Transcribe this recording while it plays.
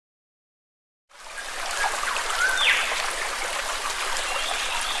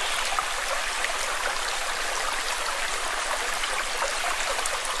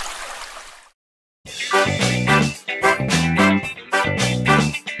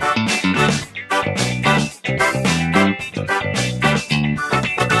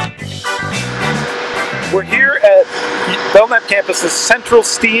campus's central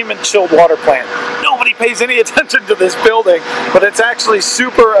steam and chilled water plant. Nobody pays any attention to this building, but it's actually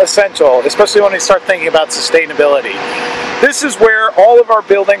super essential, especially when we start thinking about sustainability. This is where all of our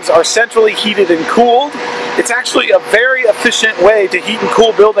buildings are centrally heated and cooled. It's actually a very efficient way to heat and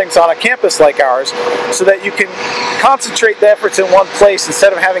cool buildings on a campus like ours, so that you can concentrate the efforts in one place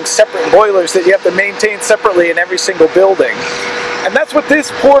instead of having separate boilers that you have to maintain separately in every single building. And that's what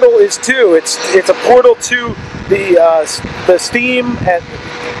this portal is too. It's a portal to the steam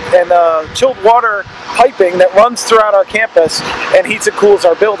and chilled water piping that runs throughout our campus and heats and cools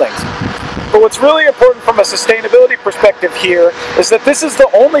our buildings. But what's really important from a sustainability perspective here is that this is the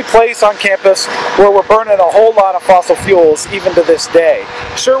only place on campus where we're burning a whole lot of fossil fuels even to this day.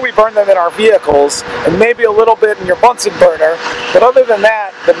 Sure, we burn them in our vehicles and maybe a little bit in your Bunsen burner, but other than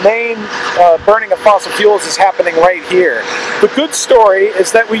that, the main burning of fossil fuels is happening right here. The good story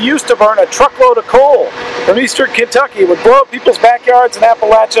is that we used to burn a truckload of coal from eastern Kentucky. We'd blow up people's backyards in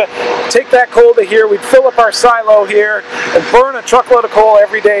Appalachia, take that coal to here, we'd fill up our silo here, and burn a truckload of coal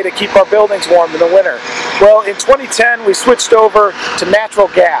every day to keep our buildings warm in the winter. Well, in 2010 we switched over to natural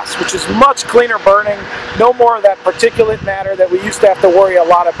gas, which is much cleaner burning, no more of that particulate matter that we used to have to worry a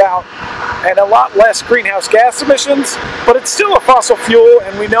lot about, and a lot less greenhouse gas emissions, but it's still a fossil fuel,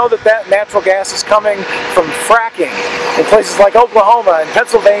 and we know that that natural gas is coming from fracking in places like Oklahoma and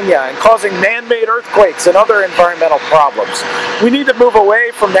Pennsylvania and causing man-made earthquakes and other environmental problems. We need to move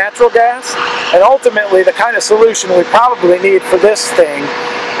away from natural gas, and ultimately the kind of solution we probably need for this thing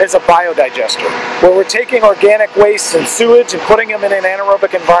is a biodigester, where we're taking organic wastes and sewage and putting them in an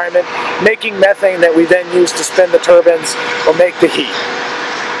anaerobic environment, making methane that we then use to spin the turbines or make the heat.